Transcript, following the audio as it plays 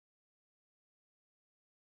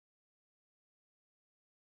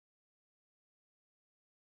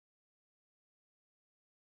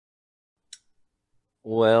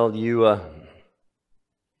Well, you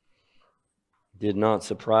did not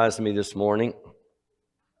surprise me this morning.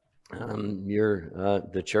 You're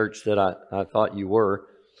the church that I thought you were.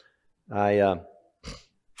 I've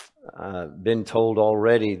been told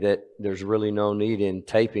already that there's really no need in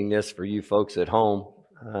taping this for you folks at home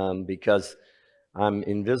because I'm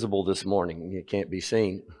invisible this morning. It can't be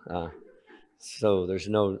seen. So there's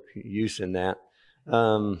no use in that.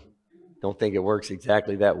 Don't think it works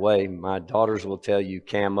exactly that way. My daughters will tell you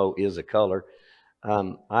camo is a color.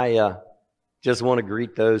 I just want to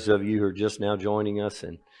greet those of you who are just now joining us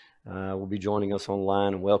and will be joining us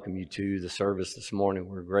online and welcome you to the service this morning.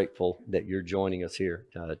 We're grateful that you're joining us here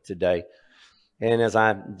today. And as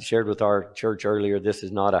I shared with our church earlier, this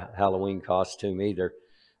is not a Halloween costume either.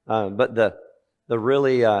 But the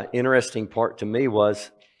really interesting part to me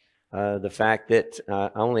was the fact that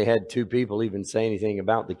I only had two people even say anything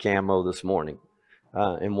about the camo this morning.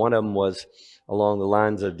 And one of them was along the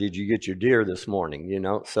lines of, did you get your deer this morning? You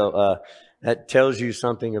know, so that tells you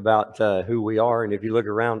something about who we are. And if you look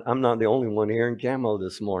around, I'm not the only one here in camo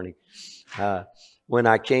this morning. When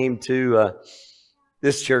I came to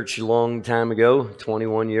this church a long time ago,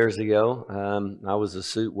 21 years ago, I was a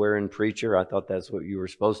suit-wearing preacher. I thought that's what you were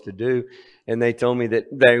supposed to do. And they told me that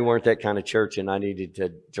they weren't that kind of church and I needed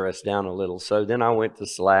to dress down a little. So then I went to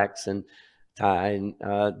slacks and tie, and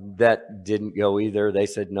that didn't go either. They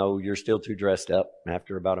said, no, you're still too dressed up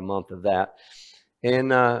after about a month of that. And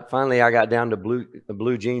finally, I got down to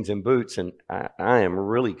blue jeans and boots, and I am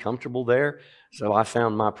really comfortable there. So I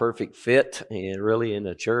found my perfect fit really in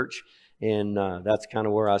the church. And that's kind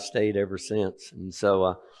of where I stayed ever since. And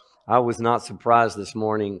so I was not surprised this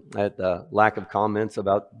morning at the lack of comments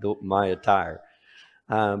about my attire.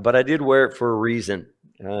 But I did wear it for a reason.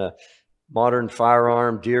 Modern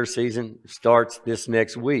firearm deer season starts this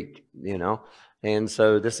next week, you know. And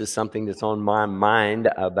so this is something that's on my mind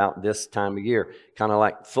about this time of year. Kind of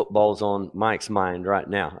like football's on Mike's mind right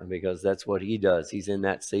now because that's what he does. He's in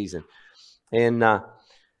that season. And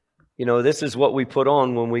you know, this is what we put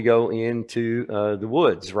on when we go into the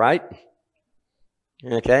woods, right?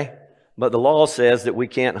 Okay. But the law says that we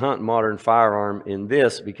can't hunt modern firearm in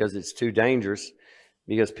this because it's too dangerous,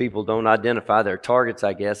 because people don't identify their targets,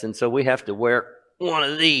 I guess. And so we have to wear one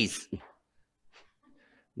of these.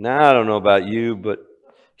 Now, I don't know about you, but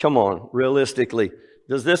come on, realistically,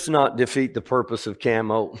 does this not defeat the purpose of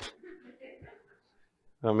camo?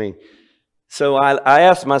 I mean, so I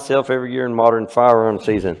ask myself every year in modern firearm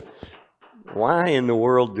season, why in the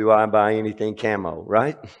world do I buy anything camo,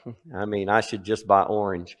 right? I mean, I should just buy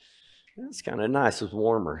orange. It's kind of nice. It's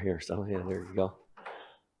warmer here. So, yeah, there you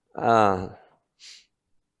go.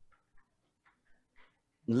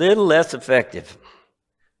 Little less effective.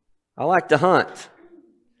 I like to hunt.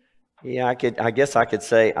 Yeah, I guess I could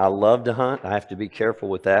say I love to hunt. I have to be careful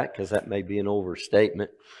with that because that may be an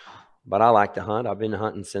overstatement. But I like to hunt. I've been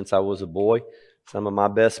hunting since I was a boy. Some of my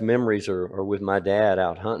best memories are with my dad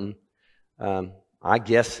out hunting. I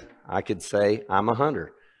guess I could say I'm a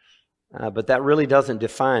hunter, but that really doesn't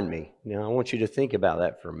define me. Now, I want you to think about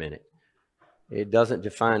that for a minute. It doesn't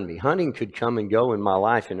define me. Hunting could come and go in my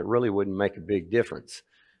life, and it really wouldn't make a big difference.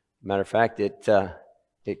 Matter of fact, it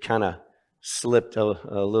kind of slipped a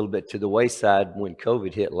little bit to the wayside when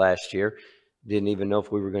COVID hit last year. Didn't even know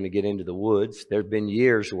if we were going to get into the woods. There have been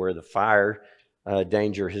years where the fire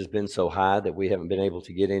danger has been so high that we haven't been able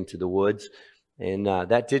to get into the woods. And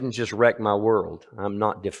that didn't just wreck my world. I'm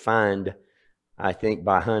not defined, I think,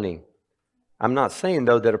 by hunting. I'm not saying,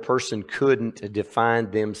 though, that a person couldn't define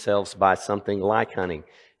themselves by something like hunting.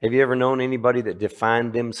 Have you ever known anybody that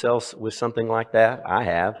defined themselves with something like that? I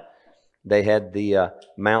have. They had the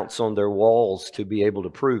mounts on their walls to be able to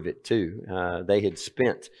prove it, too. They had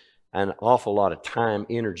spent an awful lot of time,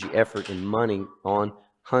 energy, effort, and money on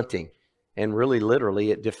hunting. And really, literally,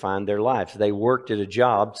 it defined their lives. They worked at a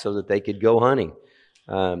job so that they could go hunting.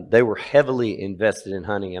 They were heavily invested in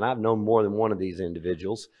hunting. And I've known more than one of these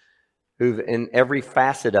individuals who've, in every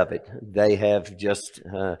facet of it, they have just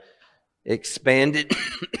expanded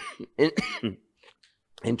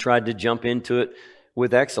and tried to jump into it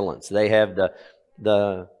with excellence. They have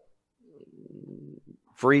the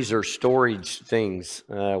freezer storage things.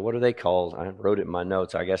 What are they called? I wrote it in my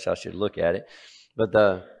notes. I guess I should look at it. But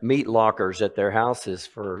the meat lockers at their houses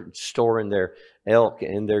for storing their elk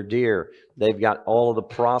and their deer. They've got all of the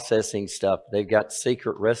processing stuff. They've got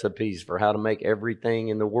secret recipes for how to make everything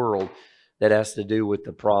in the world that has to do with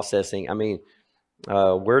the processing. I mean,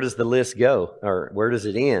 where does the list go? Or where does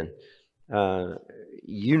it end?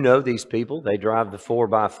 You know these people. They drive the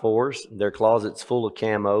 4x4s. Their closet's full of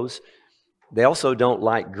camos. They also don't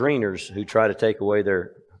like greeners who try to take away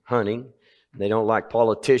their hunting. They don't like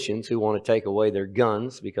politicians who want to take away their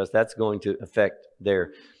guns, because that's going to affect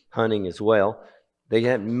their hunting as well.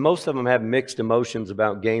 Most of them have mixed emotions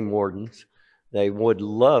about game wardens. They would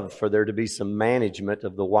love for there to be some management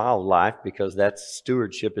of the wildlife, because that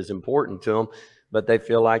stewardship is important to them, but they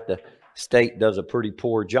feel like the state does a pretty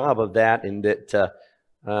poor job of that, and that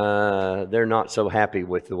they're not so happy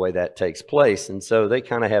with the way that takes place. And so they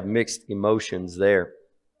kind of have mixed emotions there.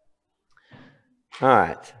 All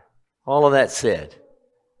right. All of that said,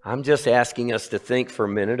 I'm just asking us to think for a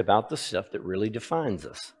minute about the stuff that really defines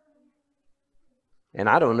us. And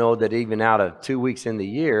I don't know that even out of 2 weeks in the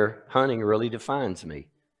year, hunting really defines me.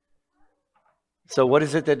 So what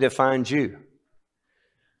is it that defines you?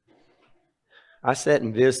 I sat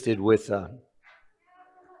and visited with,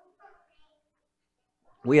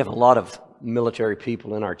 we have a lot of military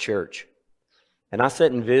people in our church. And I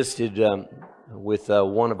sat and visited with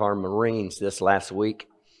one of our Marines this last week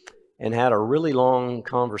and had a really long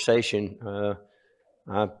conversation.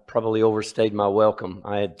 I probably overstayed my welcome.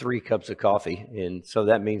 I had 3 cups of coffee, and so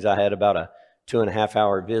that means I had about a 2.5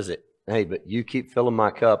 hour visit. Hey, but you keep filling my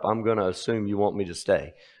cup, I'm going to assume you want me to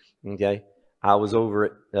stay. Okay? I was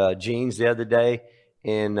over at Jean's the other day,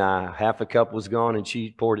 and half a cup was gone, and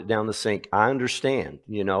she poured it down the sink. I understand,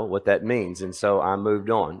 what that means, and so I moved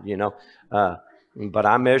on, but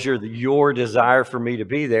I measure your desire for me to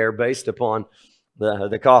be there based upon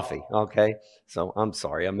the coffee, okay? So I'm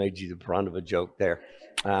sorry, I made you the brunt of a joke there.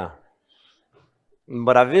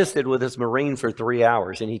 But I visited with this Marine for 3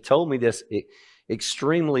 hours, and he told me this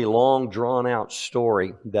extremely long, drawn-out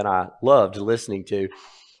story that I loved listening to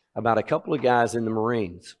about a couple of guys in the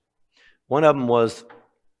Marines. One of them was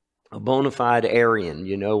a bona fide Aryan,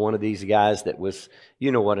 one of these guys that was,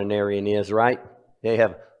 you know what an Aryan is, right? They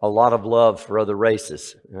have a lot of love for other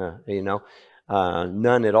races,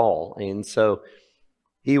 none at all. And so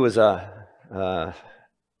he was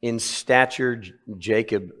in stature.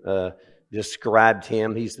 Jacob described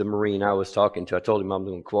him. He's the Marine I was talking to. I told him I'm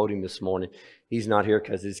going to quote him this morning. He's not here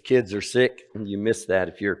because his kids are sick. And you missed that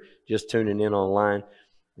if you're just tuning in online.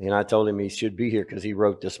 And I told him he should be here because he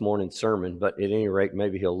wrote this morning's sermon. But at any rate,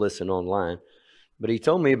 maybe he'll listen online. But he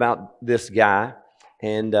told me about this guy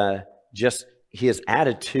and just his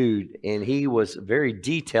attitude. And he was very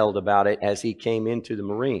detailed about it as he came into the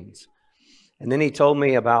Marines. And then he told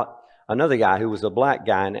me about another guy who was a black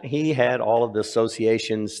guy. And he had all of the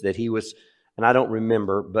associations that he was, and I don't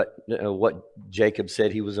remember, but what Jacob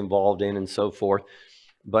said he was involved in and so forth.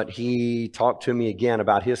 But he talked to me again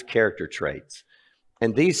about his character traits.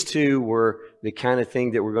 And these two were the kind of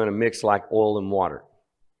thing that were going to mix like oil and water.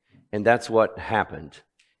 And that's what happened.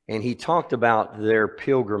 And he talked about their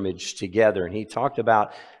pilgrimage together. And he talked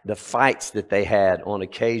about the fights that they had on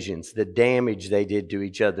occasions, the damage they did to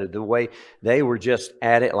each other, the way they were just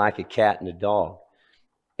at it like a cat and a dog.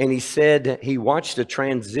 And he said he watched a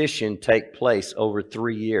transition take place over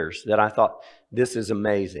 3 years that I thought, this is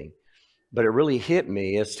amazing. But it really hit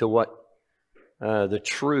me as to what the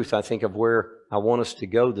truth, I think, of where I want us to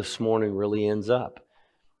go this morning really ends up.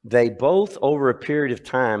 They both, over a period of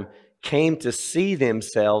time, came to see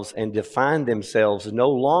themselves and define themselves no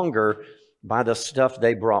longer by the stuff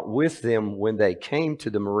they brought with them when they came to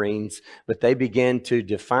the Marines, but they began to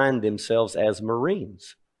define themselves as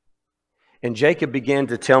Marines. And Jacob began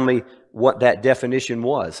to tell me what that definition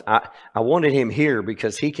was. I wanted him here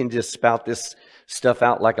because he can just spout this stuff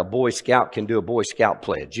out like a Boy Scout can do a Boy Scout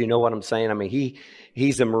pledge. You know what I'm saying? I mean,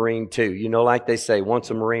 he's a Marine too. Like they say, once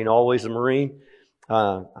a Marine, always a Marine.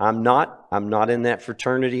 I'm not in that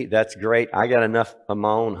fraternity. That's great. I got enough of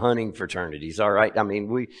my own hunting fraternities. All right. I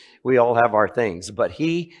mean, we all have our things, but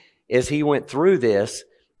as he went through this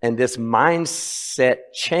and this mindset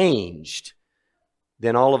changed,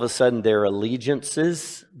 then all of a sudden their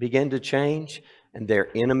allegiances began to change and their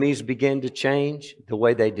enemies began to change. The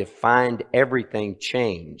way they defined everything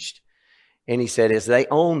changed. And he said, as they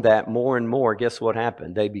owned that more and more, guess what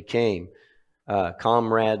happened? They became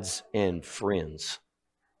comrades and friends.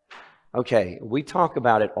 Okay, we talk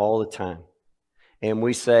about it all the time. And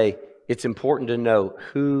we say, it's important to know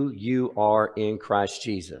who you are in Christ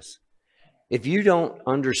Jesus. If you don't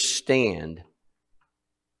understand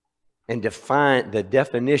and define the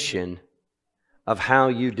definition of how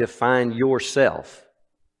you define yourself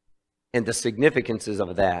and the significances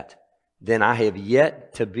of that, then I have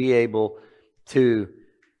yet to be able to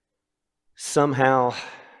somehow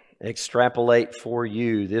extrapolate for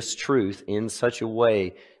you this truth in such a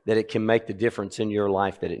way that it can make the difference in your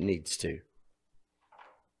life that it needs to.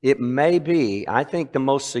 It may be, I think the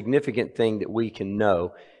most significant thing that we can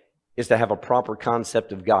know is to have a proper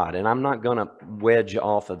concept of God. And I'm not going to wedge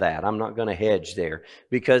off of that. I'm not going to hedge there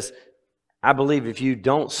because I believe if you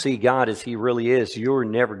don't see God as He really is, you're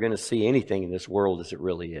never going to see anything in this world as it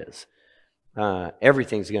really is.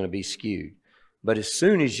 Everything's going to be skewed. But as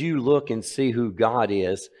soon as you look and see who God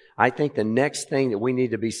is, I think the next thing that we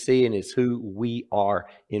need to be seeing is who we are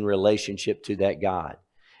in relationship to that God.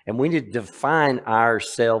 And we need to define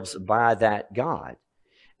ourselves by that God.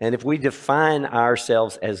 And if we define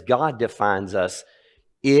ourselves as God defines us,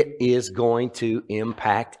 it is going to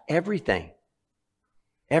impact everything.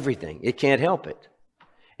 Everything. It can't help it.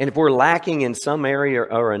 And if we're lacking in some area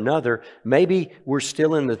or another, maybe we're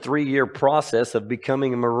still in the 3-year process of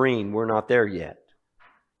becoming a Marine. We're not there yet.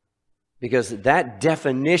 Because that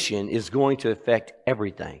definition is going to affect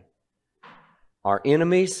everything. Our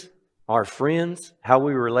enemies, our friends, how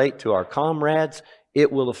we relate to our comrades,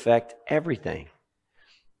 it will affect everything.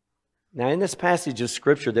 Now, in this passage of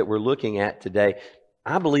Scripture that we're looking at today,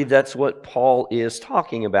 I believe that's what Paul is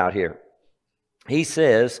talking about here. He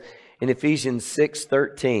says in Ephesians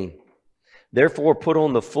 6:13, "Therefore put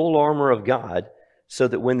on the full armor of God, so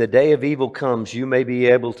that when the day of evil comes, you may be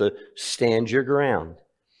able to stand your ground.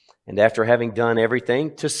 And after having done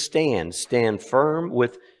everything, to stand firm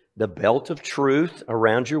with the belt of truth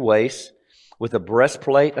around your waist, with a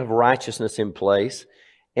breastplate of righteousness in place,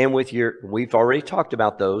 and we've already talked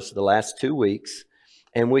about those the last 2 weeks,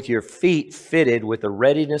 and with your feet fitted with the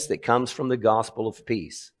readiness that comes from the gospel of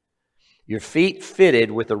peace." Your feet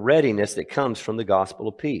fitted with the readiness that comes from the gospel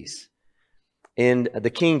of peace. In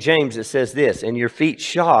the King James, it says this, "And your feet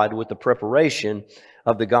shod with the preparation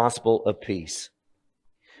of the gospel of peace."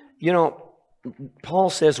 You know, Paul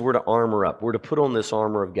says we're to armor up. We're to put on this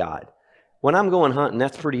armor of God. When I'm going hunting,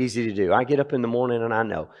 that's pretty easy to do. I get up in the morning and I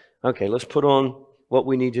know, okay, let's put on what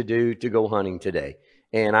we need to do to go hunting today.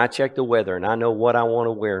 And I check the weather and I know what I want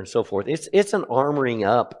to wear and so forth. It's an armoring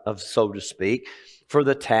up of, so to speak, for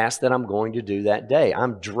the task that I'm going to do that day.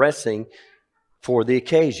 I'm dressing for the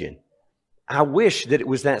occasion. I wish that it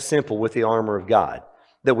was that simple with the armor of God,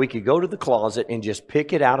 that we could go to the closet and just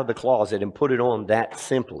pick it out of the closet and put it on that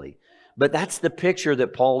simply. But that's the picture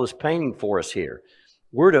that Paul is painting for us here.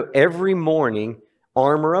 We're to every morning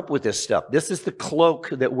armor up with this stuff. This is the cloak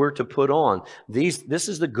that we're to put on. This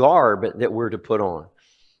is the garb that we're to put on.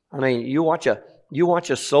 I mean, you watch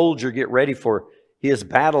a soldier get ready for his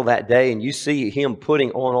battle that day, and you see him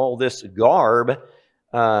putting on all this garb.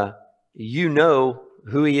 You know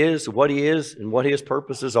who he is, and what his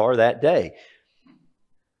purposes are that day.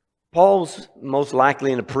 Paul's most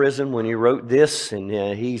likely in a prison when he wrote this, and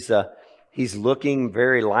he's looking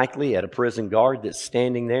very likely at a prison guard that's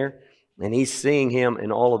standing there, and he's seeing him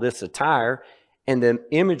in all of this attire. And the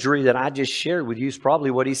imagery that I just shared with you is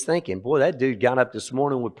probably what he's thinking. Boy, that dude got up this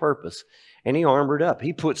morning with purpose, and he armored up.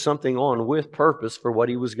 He put something on with purpose for what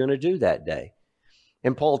he was going to do that day.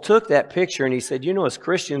 And Paul took that picture and he said, you know, as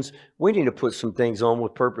Christians, we need to put some things on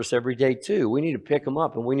with purpose every day too. We need to pick them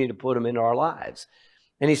up and we need to put them into our lives.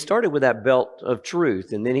 And he started with that belt of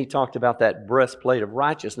truth, and then he talked about that breastplate of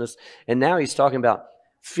righteousness, and now he's talking about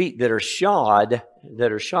feet that are shod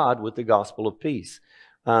with the gospel of peace.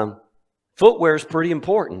 Footwear is pretty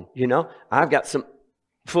important, you know. I've got some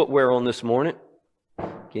footwear on this morning.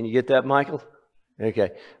 Can you get that, Michael?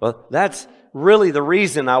 Okay. Well, that's really the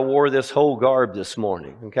reason I wore this whole garb this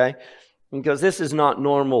morning, okay? Because this is not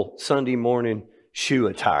normal Sunday morning shoe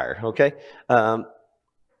attire, okay?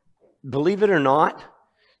 Believe it or not,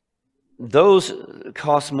 those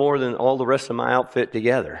cost more than all the rest of my outfit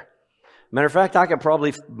together. Matter of fact, I could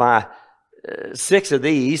probably buy 6 of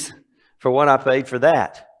these for what I paid for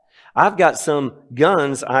that. I've got some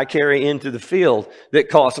guns I carry into the field that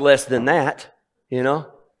cost less than that, you know.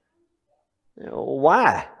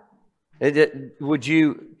 Why? Would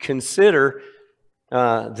you consider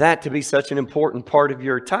that to be such an important part of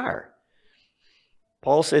your attire?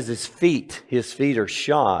 Paul says his feet are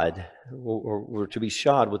shod, or were to be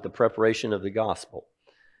shod with the preparation of the gospel.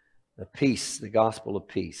 The peace, the gospel of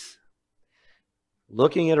peace.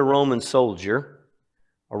 Looking at a Roman soldier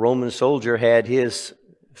had his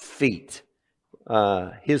feet,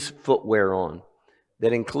 his footwear on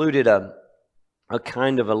that included a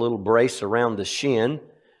kind of a little brace around the shin,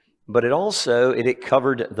 but it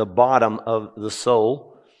covered the bottom of the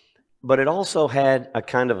sole, but it also had a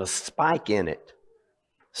kind of a spike in it,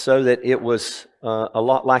 so that it was a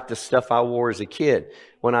lot like the stuff I wore as a kid.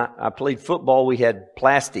 When I played football, we had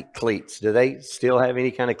plastic cleats. Do they still have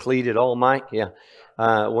any kind of cleat at all, Mike? Yeah.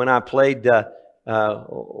 When I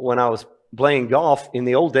was playing golf in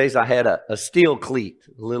the old days, I had a steel cleat,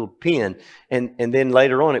 a little pin, and then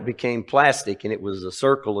later on it became plastic, and it was a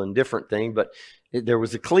circle and different thing, but there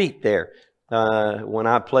was a cleat there. When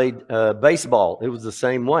I played baseball, it was the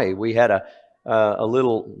same way. We had a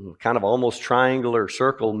little kind of almost triangular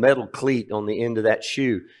circle metal cleat on the end of that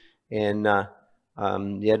shoe. And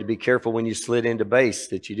you had to be careful when you slid into base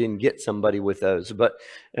that you didn't get somebody with those. But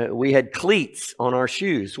we had cleats on our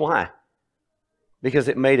shoes. Why? Because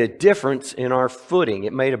it made a difference in our footing.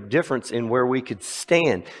 It made a difference in where we could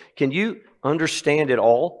stand. Can you understand at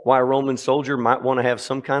all why a Roman soldier might want to have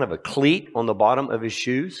some kind of a cleat on the bottom of his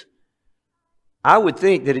shoes? I would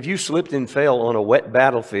think that if you slipped and fell on a wet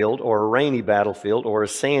battlefield or a rainy battlefield or a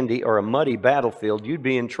sandy or a muddy battlefield, you'd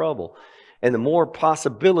be in trouble. And the more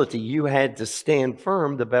possibility you had to stand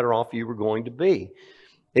firm, the better off you were going to be.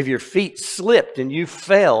 If your feet slipped and you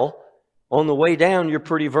fell, on the way down, you're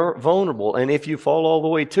pretty vulnerable. And if you fall all the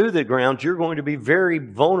way to the ground, you're going to be very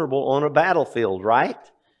vulnerable on a battlefield, right?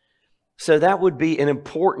 So that would be an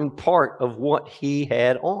important part of what he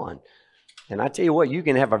had on. And I tell you what, you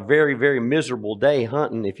can have a very, very miserable day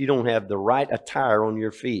hunting if you don't have the right attire on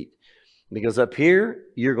your feet. Because up here,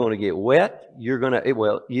 you're going to get wet. You're going to,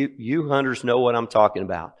 well, you hunters know what I'm talking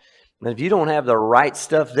about. And if you don't have the right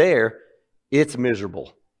stuff there, it's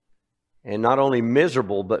miserable. And not only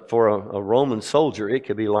miserable, but for a Roman soldier, it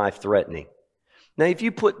could be life-threatening. Now, if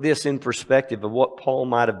you put this in perspective of what Paul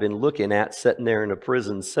might have been looking at sitting there in a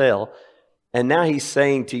prison cell, and now he's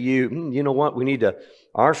saying to you, you know what,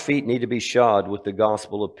 our feet need to be shod with the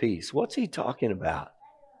gospel of peace. What's he talking about?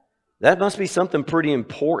 That must be something pretty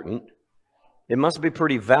important. It must be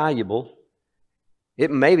pretty valuable.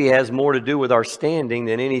 It maybe has more to do with our standing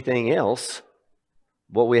than anything else,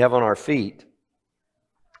 what we have on our feet.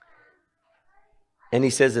 And he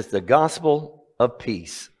says it's the gospel of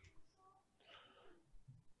peace.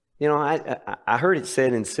 You know, I heard it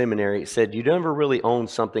said in seminary, it said you never really own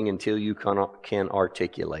something until you can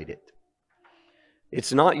articulate it.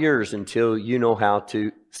 It's not yours until you know how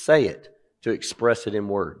to say it, to express it in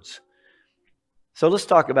words. So let's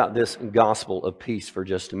talk about this gospel of peace for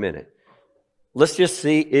just a minute. Let's just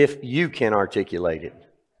see if you can articulate it.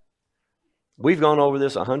 We've gone over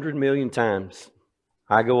this 100 million times.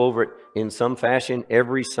 I go over it in some fashion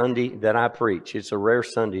every Sunday that I preach. It's a rare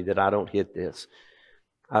Sunday that I don't hit this.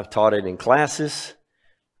 I've taught it in classes.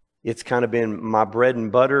 It's kind of been my bread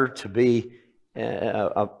and butter to be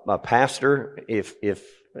a pastor.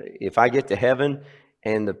 If I get to heaven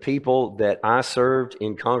and the people that I served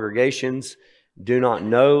in congregations do not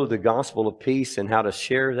know the gospel of peace and how to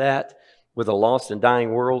share that with a lost and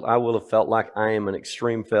dying world, I will have felt like I am an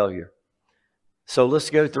extreme failure. So let's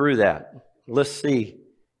go through that. Let's see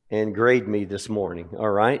and grade me this morning, all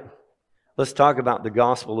right? Let's talk about the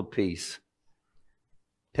gospel of peace.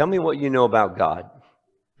 Tell me what you know about God.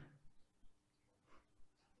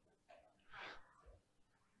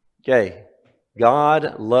 Okay,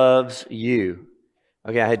 God loves you.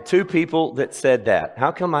 Okay, I had two people that said that.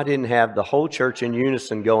 How come I didn't have the whole church in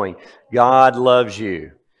unison going, God loves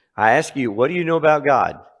you? I ask you, what do you know about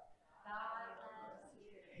God?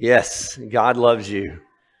 Yes, God loves you.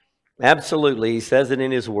 Absolutely. He says it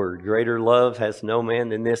in his word. Greater love has no man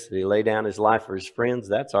than this, that he lay down his life for his friends.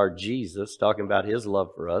 That's our Jesus talking about his love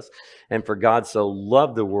for us. And for God so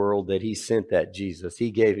loved the world that he sent that Jesus. He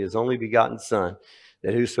gave his only begotten Son,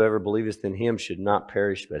 that whosoever believeth in him should not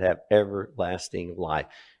perish but have everlasting life.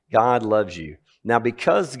 God loves you. Now,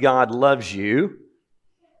 because God loves you,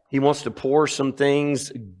 he wants to pour some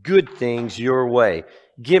things, good things, your way.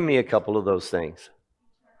 Give me a couple of those things.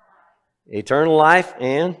 Eternal life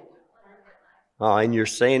and... Oh, and you're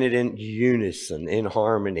saying it in unison, in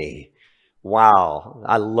harmony. Wow,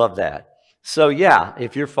 I love that. So yeah,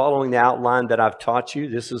 if you're following the outline that I've taught you,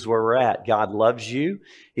 this is where we're at. God loves you.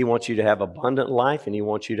 He wants you to have abundant life, and he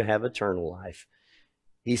wants you to have eternal life.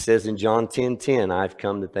 He says in John 10:10, I've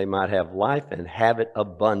come that they might have life and have it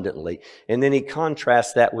abundantly. And then he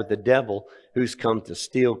contrasts that with the devil, who's come to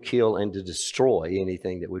steal, kill, and to destroy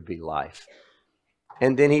anything that would be life.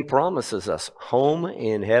 And then he promises us home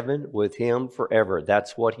in heaven with him forever.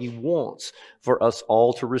 That's what he wants for us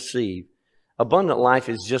all to receive. Abundant life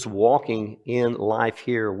is just walking in life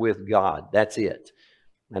here with God. That's it.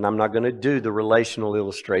 And I'm not going to do the relational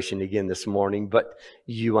illustration again this morning, but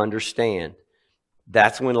you understand.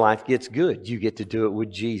 That's when life gets good. You get to do it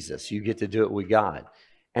with Jesus. You get to do it with God.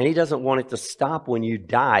 And he doesn't want it to stop when you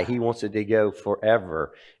die. He wants it to go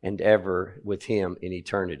forever and ever with him in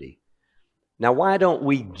eternity. Now, why don't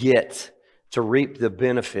we get to reap the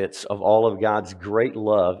benefits of all of God's great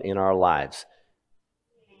love in our lives?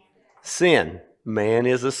 Sin. Man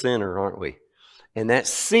is a sinner, aren't we? And that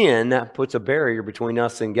sin puts a barrier between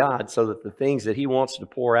us and God so that the things that he wants to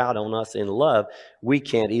pour out on us in love, we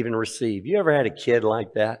can't even receive. You ever had a kid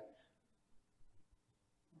like that?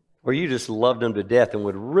 Or you just loved them to death and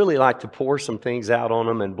would really like to pour some things out on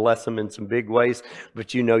them and bless them in some big ways,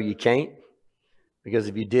 but you know you can't? Because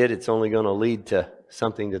if you did, it's only going to lead to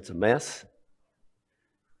something that's a mess.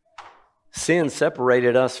 Sin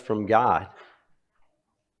separated us from God.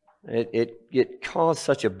 It caused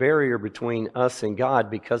such a barrier between us and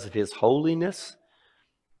God because of His holiness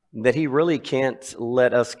that He really can't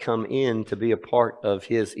let us come in to be a part of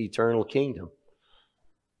His eternal kingdom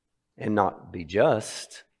and not be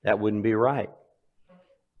just. That wouldn't be right.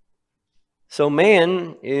 So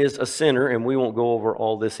man is a sinner, and we won't go over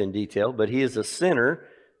all this in detail, but he is a sinner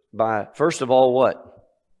by, first of all, what?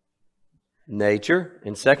 Nature.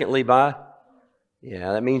 And secondly,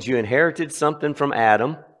 that means you inherited something from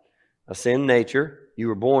Adam, a sin nature. You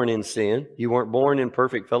were born in sin. You weren't born in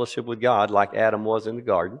perfect fellowship with God like Adam was in the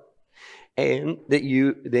garden. And that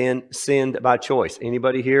you then sinned by choice.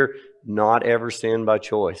 Anybody here not ever sinned by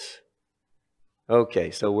choice?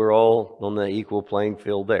 Okay, so we're all on the equal playing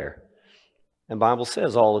field there. And the Bible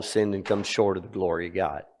says all have sinned and come short of the glory of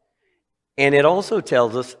God. And it also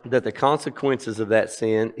tells us that the consequences of that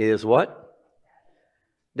sin is what?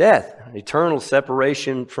 Death. Eternal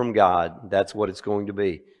separation from God. That's what it's going to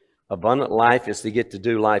be. Abundant life is to get to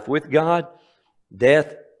do life with God.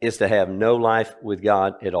 Death is to have no life with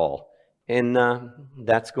God at all. And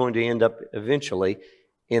that's going to end up eventually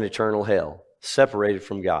in eternal hell, separated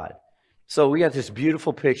from God. So we got this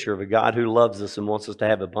beautiful picture of a God who loves us and wants us to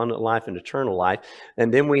have abundant life and eternal life.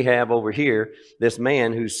 And then we have over here this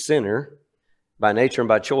man who's sinner by nature and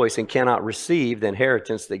by choice and cannot receive the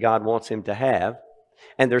inheritance that God wants him to have.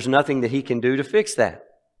 And there's nothing that he can do to fix that.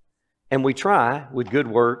 And we try with good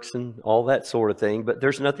works and all that sort of thing, but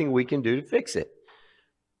there's nothing we can do to fix it.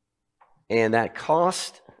 And that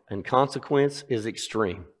cost and consequence is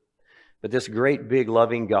extreme. But this great, big,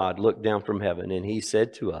 loving God looked down from heaven and He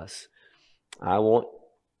said to us, I want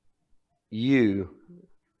you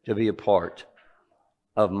to be a part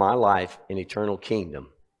of my life in eternal kingdom.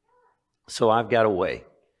 So I've got a way.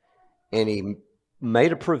 And He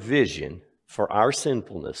made a provision for our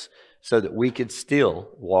sinfulness so that we could still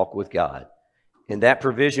walk with God. And that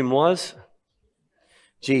provision was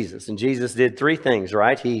Jesus. And Jesus did three things,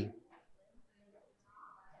 right? He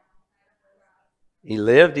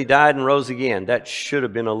lived, He died, and rose again. That should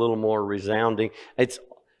have been a little more resounding.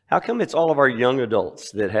 How come it's all of our young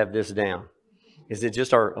adults that have this down? Is it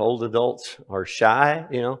just our old adults are shy?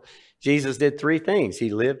 Jesus did three things. He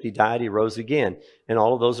lived, He died, He rose again. And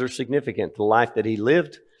all of those are significant. The life that He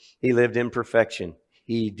lived in perfection.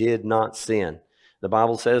 He did not sin. The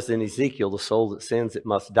Bible says in Ezekiel, the soul that sins, it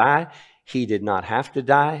must die. He did not have to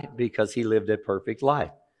die because He lived a perfect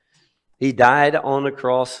life. He died on the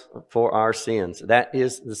cross for our sins. That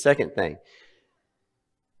is the second thing.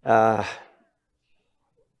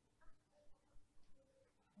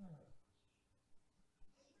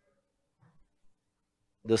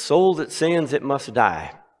 The soul that sins, it must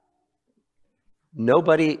die.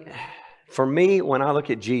 For me, when I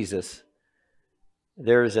look at Jesus,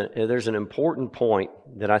 there's an important point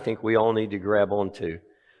that I think we all need to grab onto.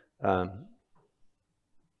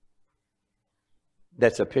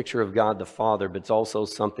 That's a picture of God the Father, but it's also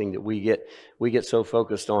something that we get so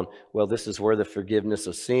focused on. Well, this is where the forgiveness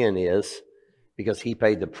of sin is, because He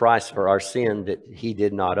paid the price for our sin that He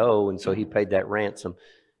did not owe, and so He paid that ransom.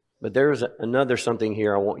 But there's another something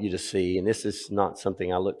here I want you to see, and this is not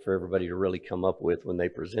something I look for everybody to really come up with when they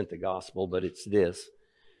present the gospel, but it's this.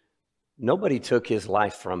 Nobody took His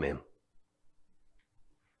life from Him.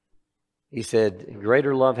 He said,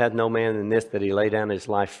 greater love hath no man than this, that He lay down His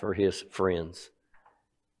life for His friends.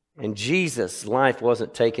 And Jesus' life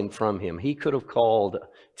wasn't taken from Him. He could have called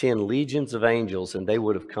 10 legions of angels and they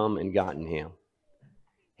would have come and gotten Him.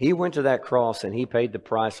 He went to that cross and He paid the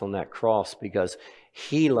price on that cross because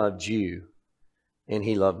He loved you and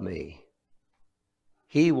He loved me.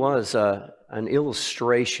 He was an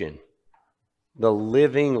illustration, the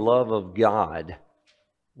living love of God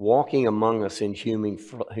walking among us in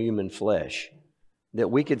human flesh,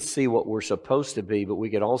 that we could see what we're supposed to be, but we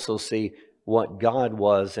could also see what God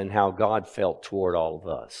was and how God felt toward all of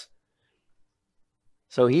us.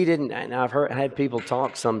 So He didn't, and I've had people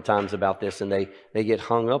talk sometimes about this, and they get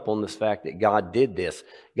hung up on this fact that God did this.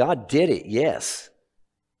 God did it, yes,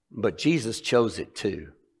 but Jesus chose it too.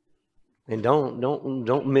 And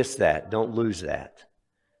don't miss that. Don't lose that.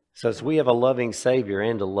 So as we have a loving Savior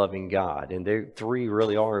and a loving God, and the three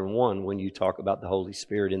really are in one when you talk about the Holy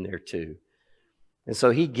Spirit in there too. And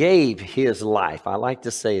so He gave His life. I like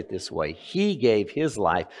to say it this way. He gave His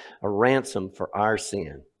life a ransom for our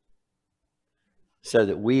sin so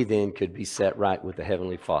that we then could be set right with the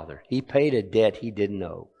Heavenly Father. He paid a debt He didn't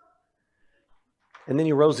owe. And then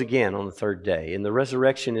he rose again on the third day. And the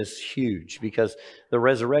resurrection is huge because the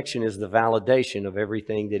resurrection is the validation of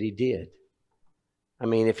everything that he did. I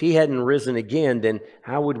mean, if he hadn't risen again, then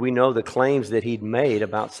how would we know the claims that he'd made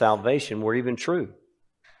about salvation were even true?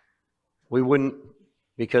 We wouldn't,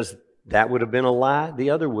 because that would have been a lie. The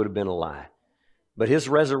other would have been a lie. But his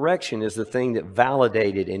resurrection is the thing that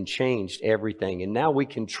validated and changed everything. And now we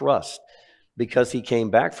can trust, because he came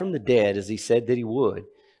back from the dead as he said that he would,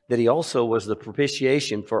 that he also was the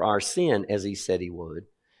propitiation for our sin as he said he would,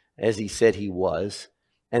 as he said he was,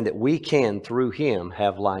 and that we can, through him,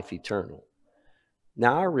 have life eternal.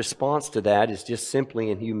 Now, our response to that is just simply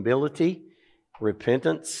in humility,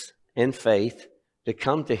 repentance, and faith to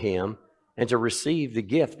come to him and to receive the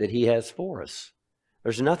gift that he has for us.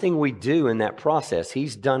 There's nothing we do in that process.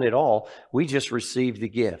 He's done it all. We just receive the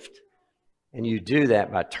gift. And you do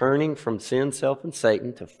that by turning from sin, self, and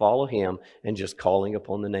Satan to follow him and just calling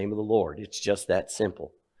upon the name of the Lord. It's just that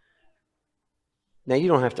simple. Now, you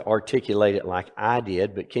don't have to articulate it like I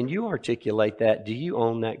did, but can you articulate that? Do you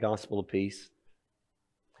own that gospel of peace?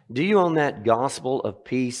 Do you own that gospel of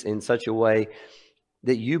peace in such a way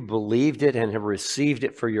that you believed it and have received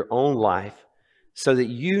it for your own life so that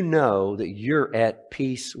you know that you're at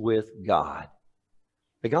peace with God?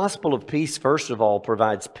 The gospel of peace, first of all,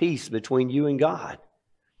 provides peace between you and God.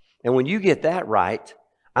 And when you get that right,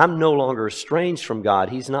 I'm no longer estranged from God.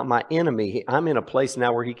 He's not my enemy. I'm in a place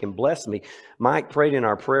now where he can bless me. Mike prayed in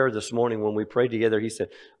our prayer this morning when we prayed together. He said,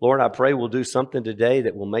 Lord, I pray we'll do something today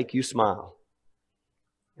that will make you smile.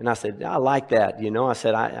 And I said, I like that. You know, I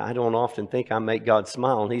said, I don't often think I make God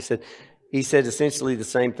smile. And he said essentially the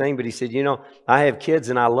same thing, but he said, you know, I have kids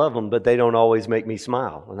and I love them, but they don't always make me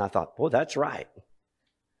smile. And I thought, well, that's right.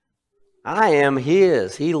 I am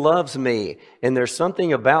his. He loves me. And there's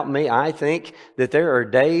something about me, I think, that there are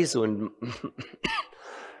days when,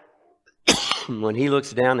 when he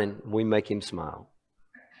looks down and we make him smile.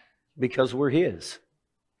 Because we're his.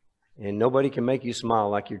 And nobody can make you smile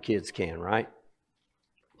like your kids can, right?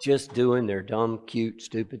 Just doing their dumb, cute,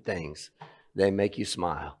 stupid things. They make you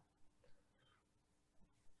smile.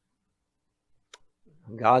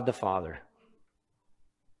 God the Father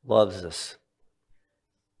loves us.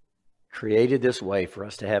 Created this way for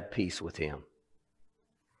us to have peace with him.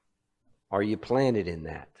 Are you planted in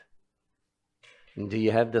that? And do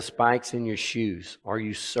you have the spikes in your shoes? Are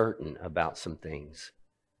you certain about some things?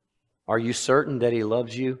 Are you certain that he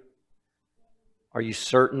loves you? Are you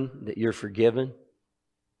certain that you're forgiven?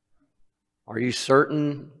 Are you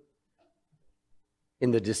certain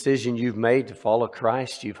in the decision you've made to follow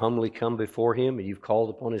Christ? You've humbly come before him and you've called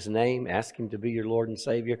upon his name, asked him to be your Lord and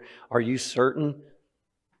Savior. Are you certain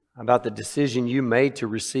about the decision you made to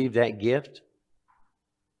receive that gift?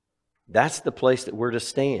 That's the place that we're to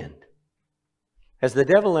stand. Has the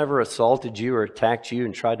devil ever assaulted you or attacked you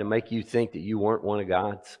and tried to make you think that you weren't one of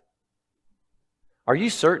God's? Are you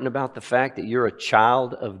certain about the fact that you're a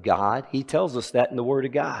child of God? He tells us that in the Word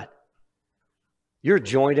of God. You're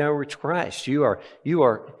joined over with Christ. You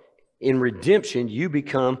are in redemption, you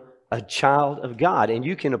become a child of God. And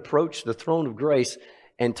you can approach the throne of grace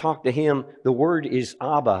and talk to him. The word is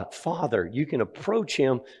Abba, Father. You can approach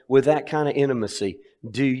him with that kind of intimacy.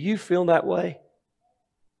 Do you feel that way?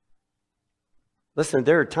 Listen,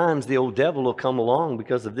 there are times the old devil will come along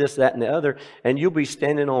because of this, that, and the other, and you'll be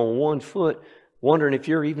standing on one foot wondering if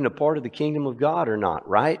you're even a part of the kingdom of God or not,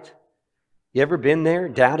 right? You ever been there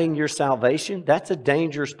doubting your salvation? That's a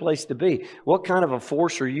dangerous place to be. What kind of a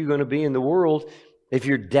force are you going to be in the world if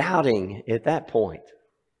you're doubting at that point?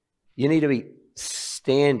 You need to be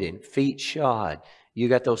standing, feet shod. You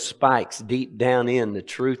got those spikes deep down in the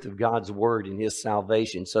truth of God's word and his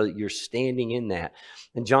salvation so that you're standing in that.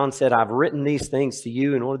 And John said, I've written these things to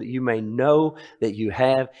you in order that you may know that you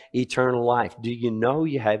have eternal life. Do you know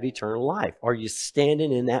you have eternal life? Are you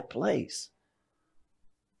standing in that place?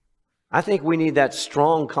 I think we need that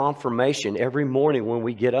strong confirmation every morning when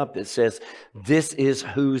we get up that says, this is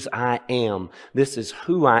whose I am. This is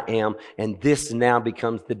who I am. And this now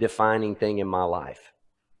becomes the defining thing in my life.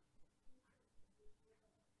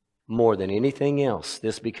 More than anything else,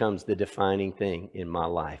 this becomes the defining thing in my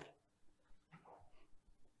life.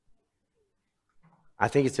 I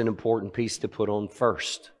think it's an important piece to put on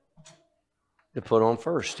first.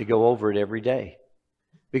 To go over it every day.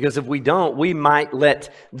 Because if we don't, we might let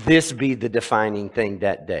this be the defining thing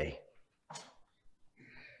that day.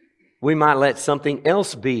 We might let something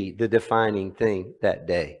else be the defining thing that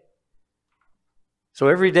day. So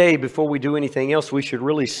every day before we do anything else, we should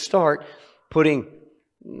really start putting,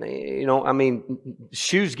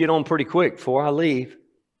 shoes get on pretty quick before I leave.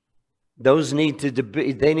 Those need to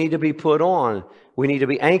be put on. We need to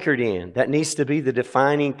be anchored in. That needs to be the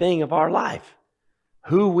defining thing of our life.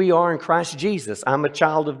 Who we are in Christ Jesus. I'm a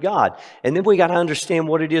child of God. And then we got to understand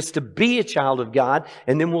what it is to be a child of God,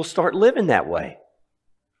 and then we'll start living that way.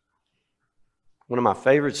 One of my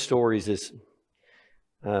favorite stories is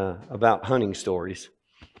about hunting stories.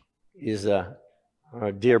 Is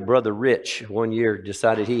our dear brother Rich one year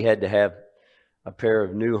decided he had to have a pair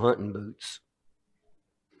of new hunting boots.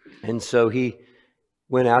 And so he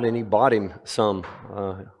went out and he bought him some.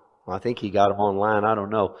 I think he got them online. I don't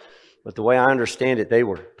know. But the way I understand it, they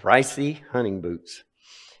were pricey hunting boots.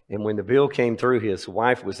 And when the bill came through, his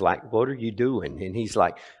wife was like, "What are you doing?" And he's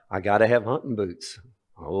like, "I got to have hunting boots."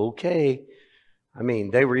 Okay. I mean,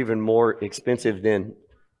 they were even more expensive than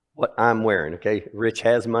what I'm wearing, okay? Rich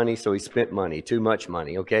has money, so he spent money, too much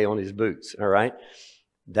money, okay, on his boots, all right?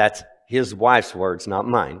 That's his wife's words, not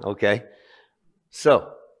mine, okay?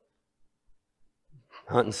 So,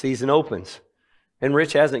 hunting season opens. And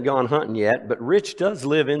Rich hasn't gone hunting yet, but Rich does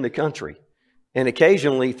live in the country. And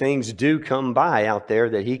occasionally things do come by out there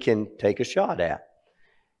that he can take a shot at.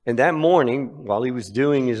 And that morning, while he was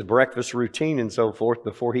doing his breakfast routine and so forth,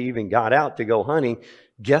 before he even got out to go hunting,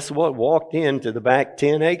 guess what walked into the back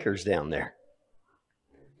 10 acres down there?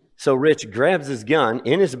 So Rich grabs his gun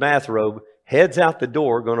in his bathrobe, heads out the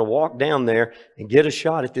door, going to walk down there and get a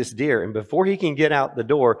shot at this deer. And before he can get out the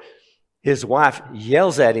door, his wife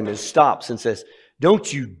yells at him and stops and says,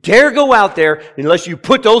 "Don't you dare go out there unless you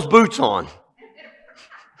put those boots on."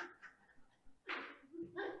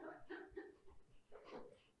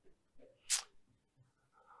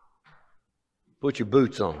 Put your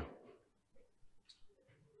boots on.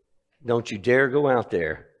 Don't you dare go out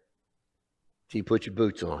there till you put your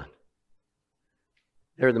boots on.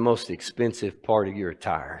 They're the most expensive part of your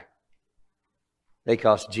attire. They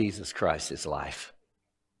cost Jesus Christ his life.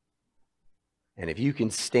 And if you can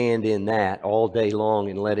stand in that all day long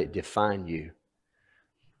and let it define you,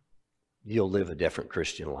 you'll live a different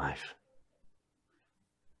Christian life.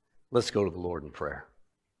 Let's go to the Lord in prayer.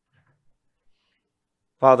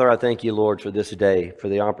 Father, I thank you, Lord, for this day, for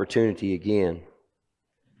the opportunity again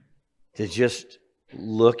to just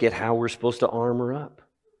look at how we're supposed to armor up.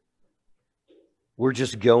 We're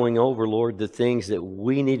just going over, Lord, the things that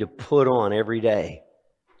we need to put on every day.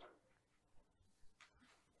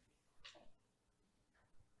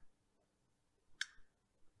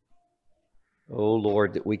 Oh,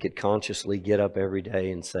 Lord, that we could consciously get up every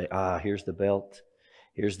day and say, here's the belt,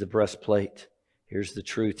 here's the breastplate, here's the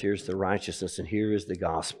truth, here's the righteousness, and here is the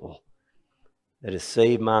gospel that has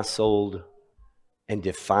saved my soul and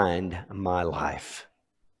defined my life.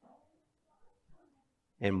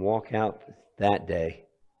 And walk out that day,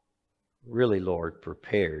 really, Lord,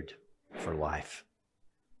 prepared for life.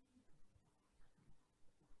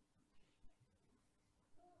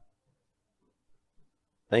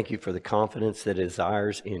 Thank you for the confidence that is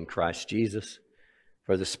ours in Christ Jesus,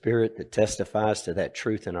 for the Spirit that testifies to that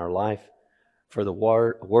truth in our life, for the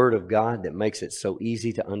Word of God that makes it so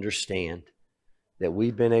easy to understand that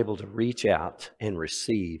we've been able to reach out and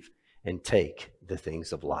receive and take the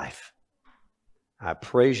things of life. I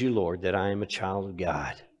praise you, Lord, that I am a child of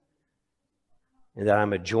God and that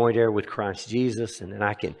I'm a joint heir with Christ Jesus and that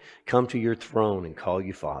I can come to your throne and call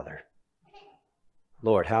you Father.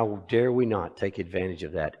 Lord, how dare we not take advantage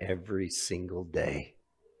of that every single day?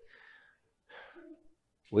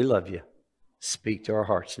 We love you. Speak to our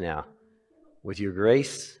hearts now with your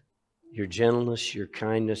grace, your gentleness, your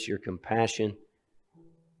kindness, your compassion,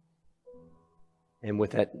 and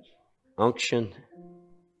with that unction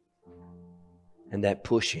and that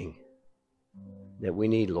pushing that we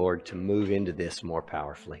need, Lord, to move into this more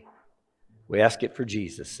powerfully. We ask it for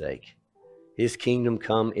Jesus' sake. His kingdom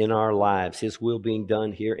come in our lives, His will being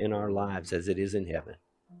done here in our lives as it is in heaven.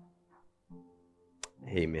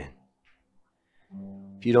 Amen.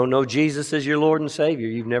 If you don't know Jesus as your Lord and Savior,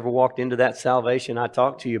 you've never walked into that salvation I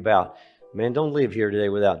talked to you about, man, don't live here today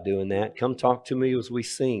without doing that. Come talk to me as we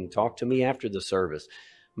sing. Talk to me after the service.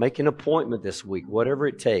 Make an appointment this week, whatever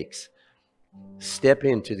it takes. Step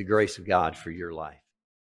into the grace of God for your life.